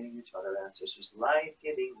 invocating you to our ancestors'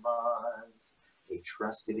 life-giving laws. They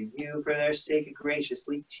trusted in you, for their sake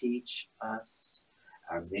graciously teach us.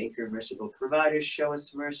 Our Maker, merciful Provider, show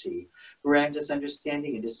us mercy, grant us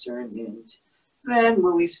understanding and discernment. Then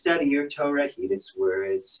will we study your Torah, heed its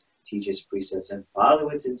words, teach its precepts, and follow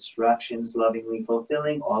its instructions, lovingly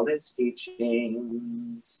fulfilling all its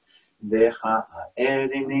teachings. V'cha'er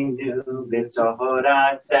dimeinu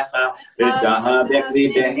b'tohoratecha, v'dahabech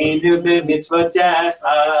libeinu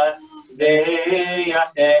b'mitzvotecha,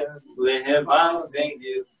 v'yachel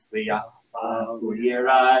lehevalveinu v'yachel.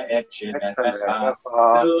 Yira et Shemecha,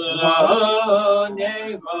 Lo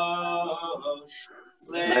Nevosh,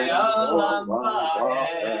 Le'olam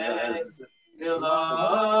Va'ed,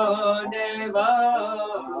 Lo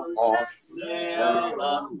Nevosh,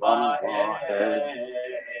 Le'olam Va'ed,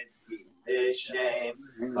 V'shem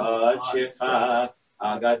Kodshecha,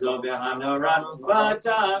 Agadol V'hanoram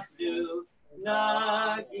V'tachnu,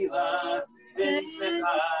 Nagila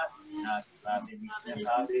V'tzmecha,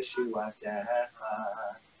 V'nisnecha v'shuatecha,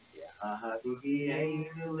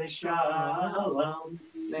 Yehavienu l'shalom,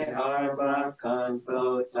 me'arba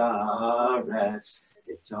kanfot haaretz,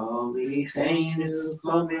 Tolichenu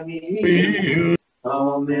komenu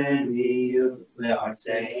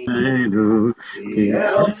le'artzeinu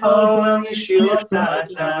el poel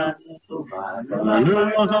yeshutata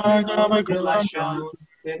u'ma'alachon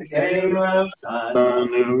v'keirotan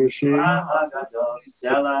v'ha'gadol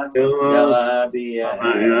stella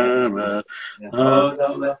b'yem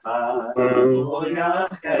v'hodol lecha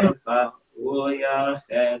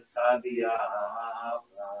u'yachedcha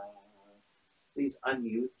b'yahava. Please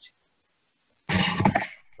unmute.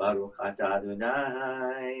 Baruch atah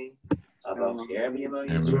Adonai, Abocher b'yemo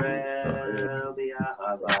Yisrael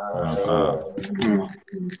b'yahava.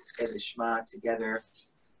 Say the Shema together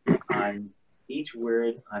on each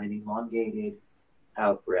word on an elongated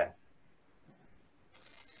out breath.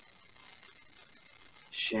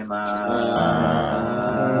 Shema.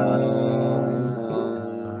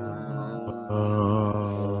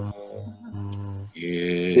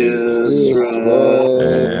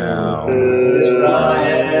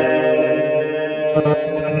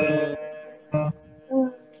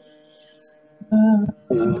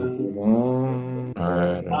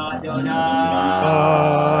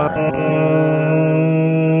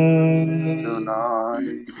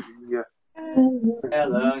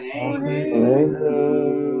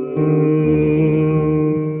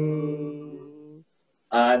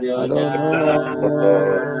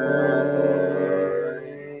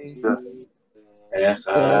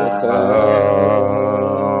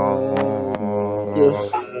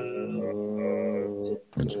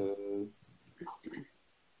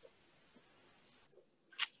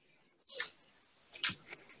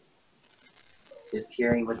 Just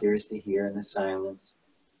hearing what there is to hear in the silence.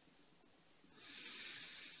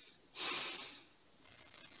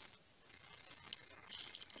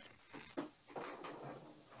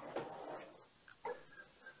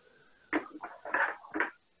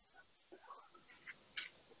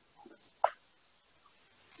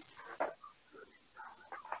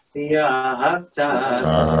 ואהבת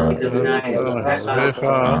את אדוני אלוהיך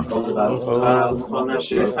בכל לבבך ובכל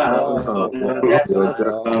נפשך ובכל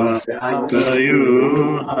מאודך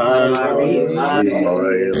והיו הדברים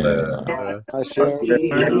האלה אשר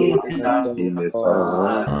תהי בצאתך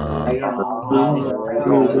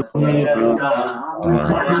היום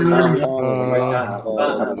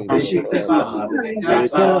בשבתך ובביתך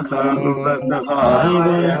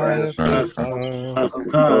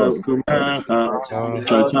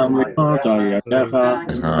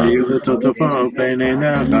היו לטוטפו בין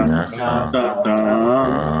עיניך,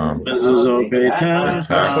 מזוזות ביתך,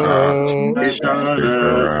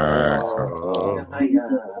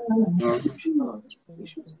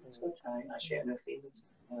 אשר נפים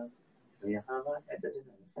מצוותיו, ויאהבה את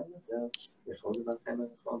אדוניכם לבב, בכל לבבכם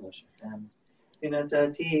ובכל נפשכם.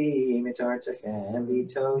 ונתתי את ארצכם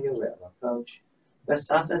ואיתו יורה לפוש,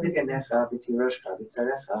 ושמת דגנך ותירושך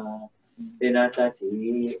בצריך.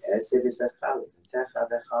 ונתתי עשב ושדך לבנתך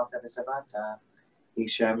ואכלת ושבעת,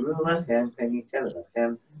 ישמרו לכם פן ייתן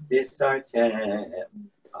לכם ושרתם.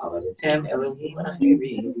 אבל אתם אלוהים אחרים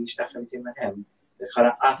והשתחוויתם להם,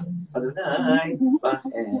 וחרף אדוני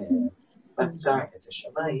בכם. בצר את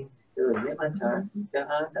השמיים ולא ימטר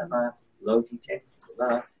והאדמה לא תיתן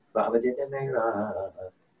טובה ועבדתם מהרה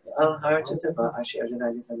ועל הר טובה אשר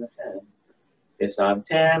אדוני נתן לכם.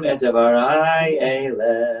 ושמתם את דברי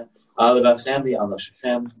אלה על לבבכם ועל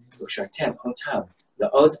נפשכם, וקשרתם אותם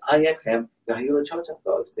לאות עייכם, והיו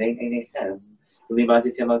לטוטפות בין עיניכם,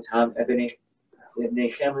 ולימדתם אותם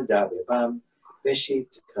בניכם לדברם,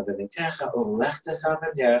 ושיטתך בביתך ולכתך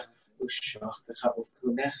בדרך, ושוכבך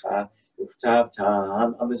ובקומך,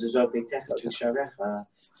 וכתבתם על מזוזות ביתך ובשעריך,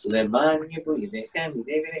 למען יבואו ימיכם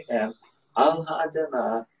מידי בניכם על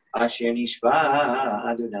האדמה, אשר נשבע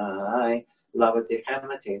אדוני לעבדיכם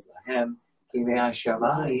לתת להם. כי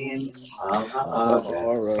מהשמיים על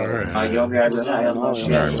הארץ. היום אדוני אל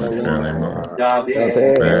משה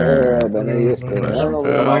דבר בני ישראל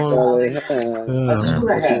עשו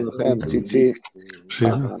להם ציצית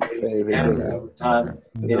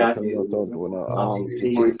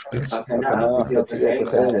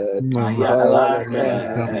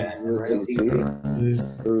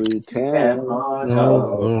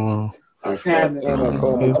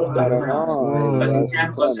עשיתם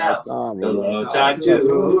אותם ולא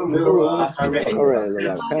תעתרו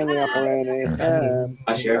אחריכם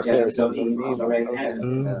אשר תעשונים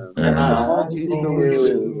אחריהם למען תזכרו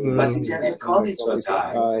ועשיתם את כל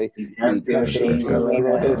מצוותיי ניתן פירושים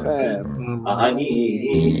אלוהיכם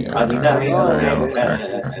אני אדוני אלוהיכם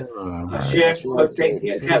אשר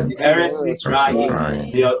הוצאתי אתכם מארץ מצרים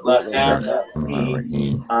להיות לכם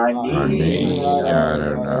אני אדוני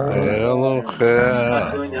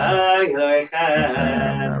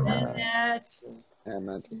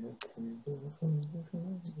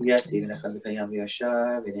Yes, even a Khalifayam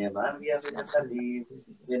Yashar, Vineman, we have a Khalif,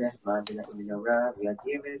 Vinehman, Vinora, we are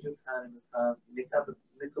dear Vijukan,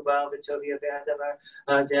 Mikubal, Vitovia Badavar,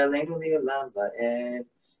 Azelenu, the Alamba,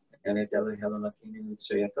 and it's Elu Helamakinu,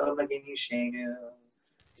 Soyako, Magini Shanu,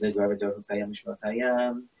 the Gravador Kayam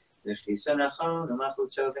Shmakayam, the Chisonachon, the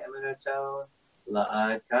Mahuto, the Eminato, La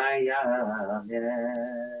Kayam.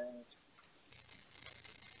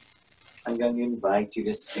 I'm going to invite you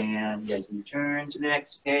to stand as we turn to the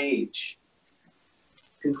next page,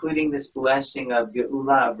 concluding this blessing of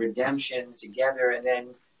Geula, of redemption together, and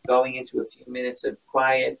then going into a few minutes of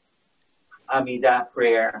quiet Amidah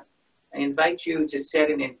prayer. I invite you to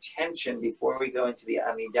set an intention before we go into the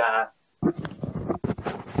Amidah.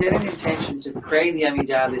 Set an intention to pray the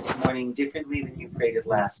Amidah this morning differently than you prayed it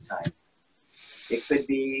last time. It could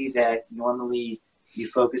be that normally you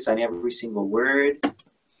focus on every single word.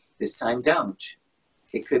 This time, don't.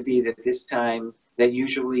 It could be that this time, that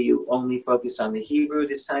usually you only focus on the Hebrew,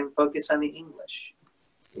 this time focus on the English.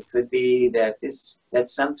 It could be that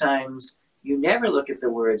sometimes you never look at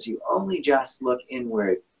the words, you only just look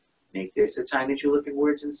inward. Make this a time that you look at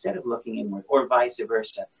words instead of looking inward, or vice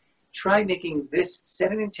versa. Try making this,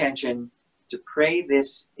 set an intention to pray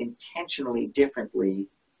this intentionally differently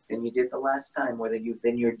than you did the last time, or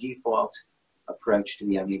than your default approach to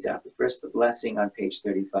the Amidah. But first, the blessing on page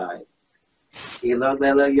 35. Elod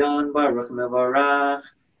lelayon baruch mevorach,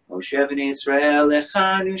 Moshe ben Israel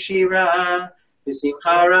lechanu shira,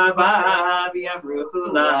 v'simcha rabah v'yamru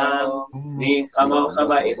kulam, mi chamocha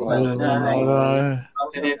ba'elim Adonai,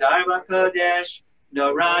 v'nedar b'kodesh,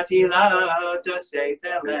 norati la tosei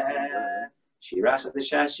feleh, shira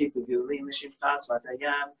chadasha shikugulim l'shimchas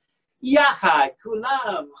vatayam, yachad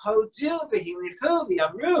kulam hodu v'hilichu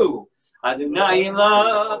v'yamru, Adonai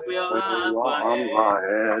Elok V'Olam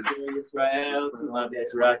Va'ed Yisrael Kulam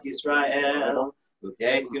Be'ezrat Yisrael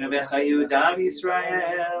U'Tev Kunamecha Yehuda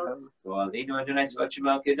Yisrael Go'alinu Adonai Tzvot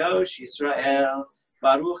Shemo Kedosh Yisrael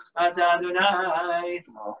Baruch Ata Adonai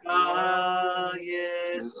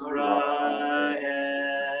Yisrael.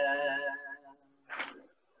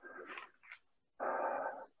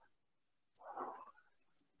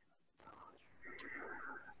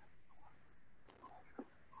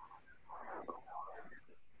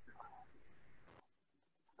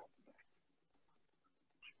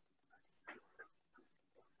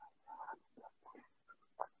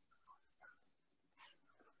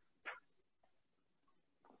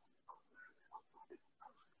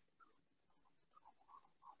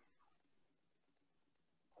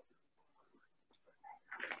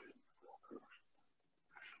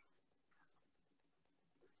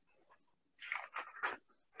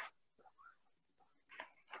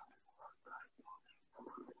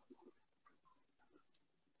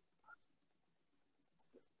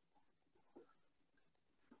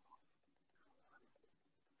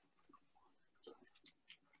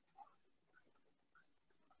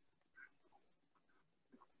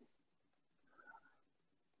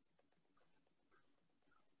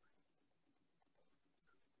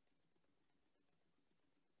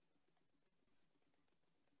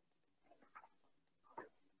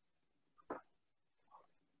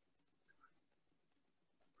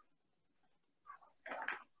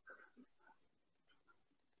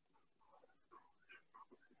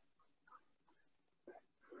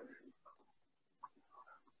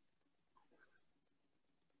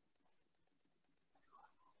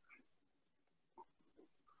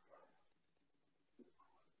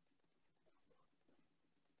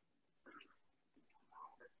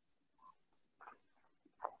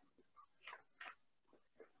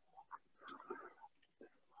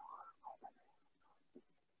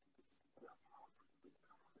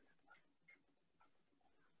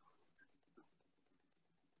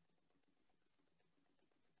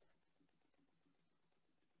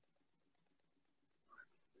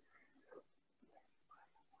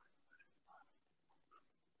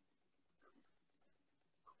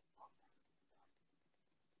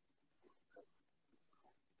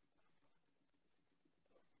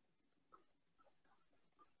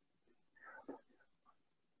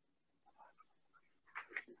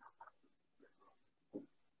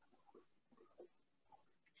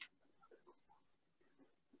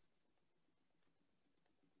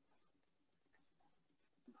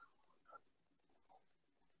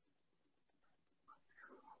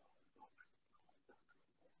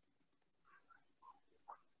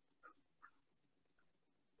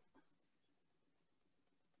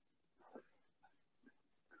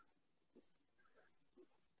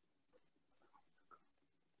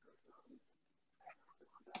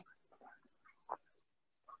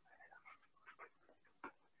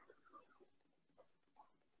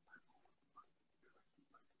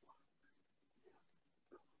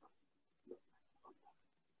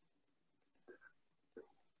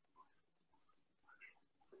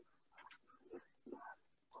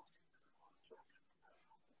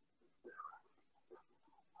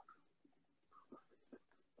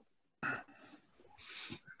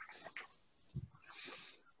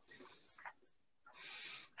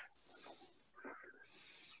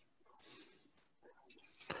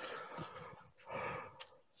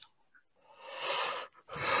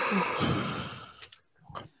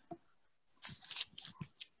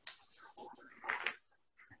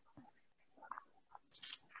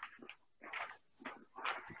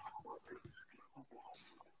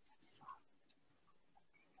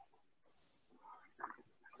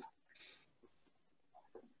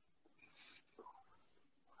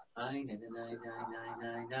 Amen,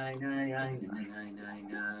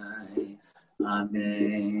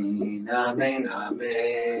 amen, amen.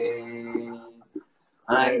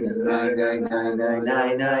 Amen, amen, amen,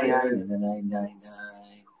 amen, amen, amen,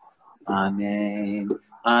 amen. Amen,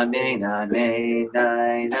 amen, amen.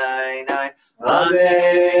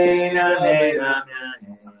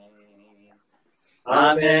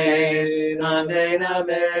 Amen, amen,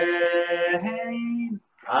 amen.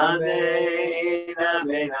 Amen,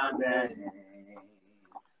 amen, amen.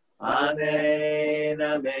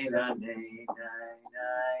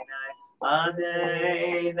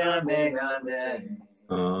 Amen, amen, amen.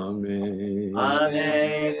 Amen.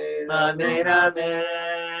 Amen, amen, amen.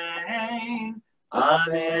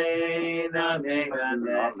 Amen, amen,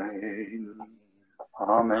 amen.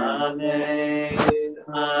 Amen,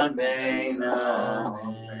 amen,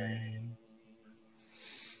 amen.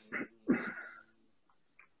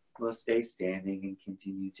 We'll stay standing and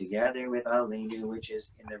continue together with Aleinu, which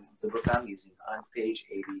is in the book I'm using on page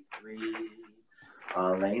 83.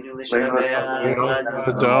 Aleinu l'shabeach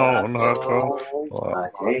Adon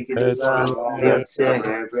Ha'tekeduva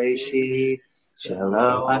Yotzer Breshit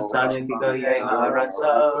Shelo Asanu Kigoyei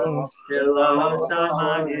Haratzot Shelo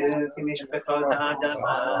Samanu Kimishpechot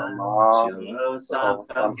Adama Shelo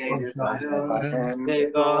Samkavkeinu B'hem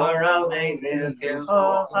V'gor Aleinu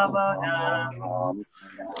K'chol Habanam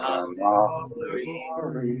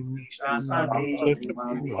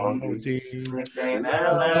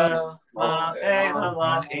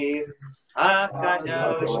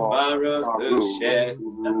Hakadosh Baruch Hu Shehu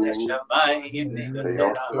Notei Shamayim Negosei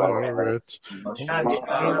Haaretz Moshe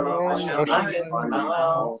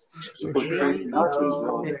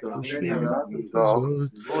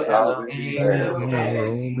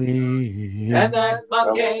and that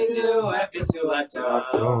Malkeinu Episu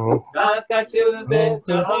Kakatu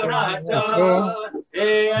B'Torato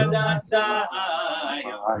E'adata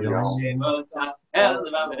Yoshimota El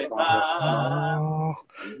Vamecha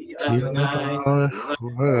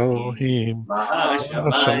Elohim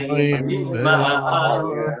Hashamayim Haaretz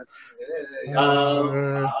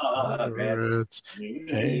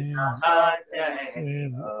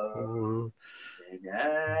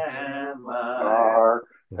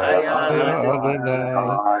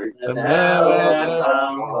Adonai Melech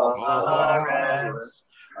Haaretz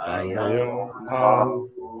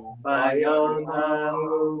Bayom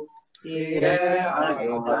Hahu Yeh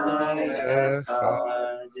Adonai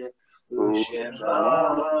Echad U'Shemo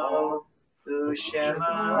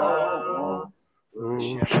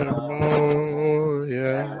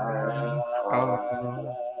Yeh.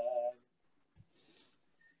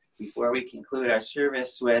 Before we conclude our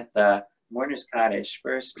service with Mourner's Kaddish,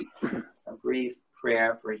 first a brief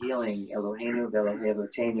prayer for healing. Eloheinu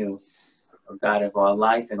v'Elohevotenu, O God of all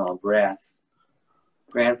life and all breath,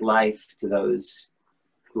 grant life to those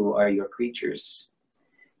who are your creatures.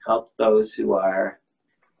 Help those who are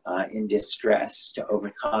in distress to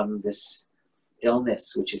overcome this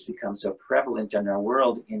illness which has become so prevalent in our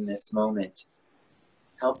world in this moment.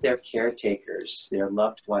 Help their caretakers, their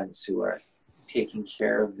loved ones who are taking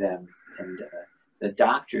care of them, and the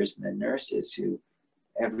doctors and the nurses who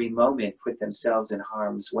every moment put themselves in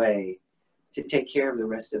harm's way to take care of the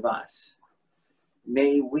rest of us.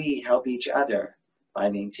 May we help each other by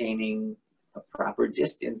maintaining a proper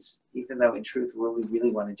distance, even though in truth what we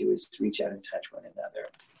really want to do is to reach out and touch one another.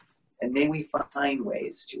 And may we find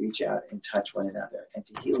ways to reach out and touch one another and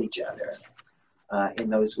to heal each other in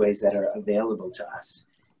those ways that are available to us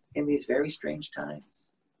in these very strange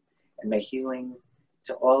times. And may healing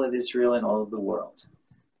to all of Israel and all of the world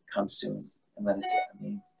come soon. And let us say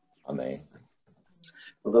Amen. Amen.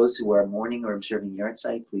 For those who are mourning or observing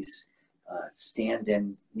Yartzeit, please stand,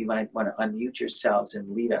 and you might want to unmute yourselves and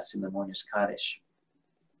lead us in the Mourner's Kaddish.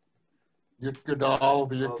 Yitgadal,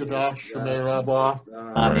 V'yitgadash, Shemei Rabbah,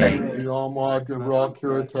 Amen. V'yom Ad Yivra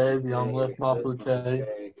Kirete, V'yom Lech Mapute,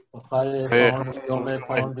 V'chaye Chon, V'yom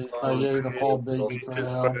Echon, V'chaye Nechol Beit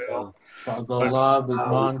Yisrael, V'agala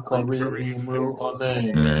V'zman Kari V'yimru,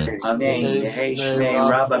 Amen. Amen. Yehei Shmei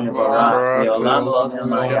Rabbah Mevorach, Le'olam Lo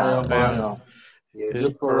Maya.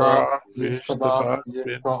 Yitbarach, Yittabach,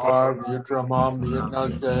 Yitta'ar, Yittramam,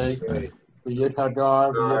 Yittnaseh, V'yithadar,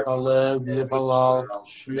 V'yithalev, V'yithalal,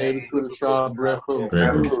 Shnei V'kudashah Brechu,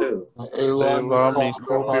 Elam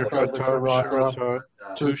Mikol V'Chatev V'Sharata,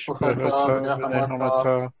 Tushpahata,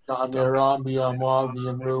 Yahamata, Yamiram, Biamal,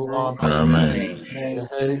 Yamru, Amen.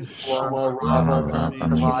 Yehej, Shlomo, Rabba,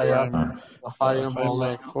 Shemaya, L'chaim,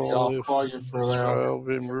 Olech, Yalkol, Yisrael,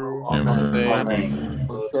 Amen.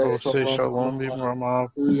 Oseh Shalom, Bimrama,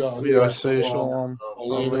 Uyaseh Shalom,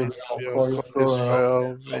 Alech, Yalkol, Yisrael,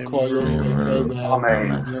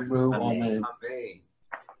 Amen. Amen.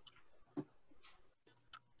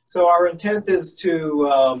 So our intent is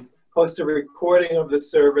to post a recording of the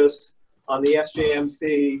service on the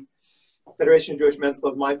FJMC Federation of Jewish Men's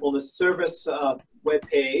Club Mindfulness Service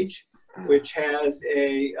webpage, which has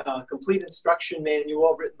a complete instruction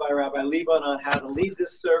manual written by Rabbi Liban on how to lead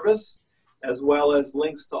this service, as well as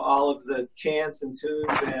links to all of the chants and tunes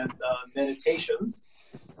and meditations.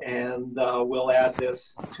 And we'll add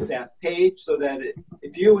this to that page so that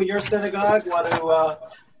if you and your synagogue want to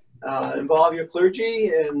involve your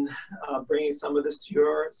clergy in bringing some of this to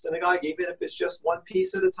your synagogue, even if it's just one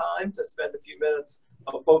piece at a time, to spend a few minutes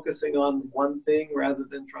focusing on one thing rather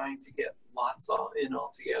than trying to get lots in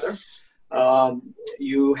all together.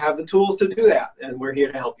 You have the tools to do that, and we're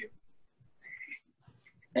here to help you.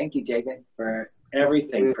 Thank you, David, for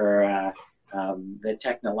everything, for the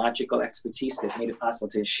technological expertise that made it possible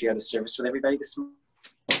to share the service with everybody this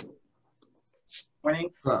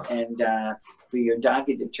morning, and for your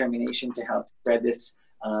dogged determination to help spread this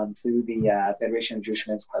through the Federation of Jewish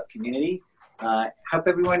Men's Club community. Hope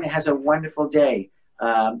everyone has a wonderful day,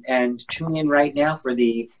 and tune in right now for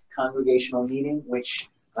the congregational meeting, which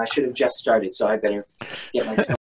should have just started, so I better get my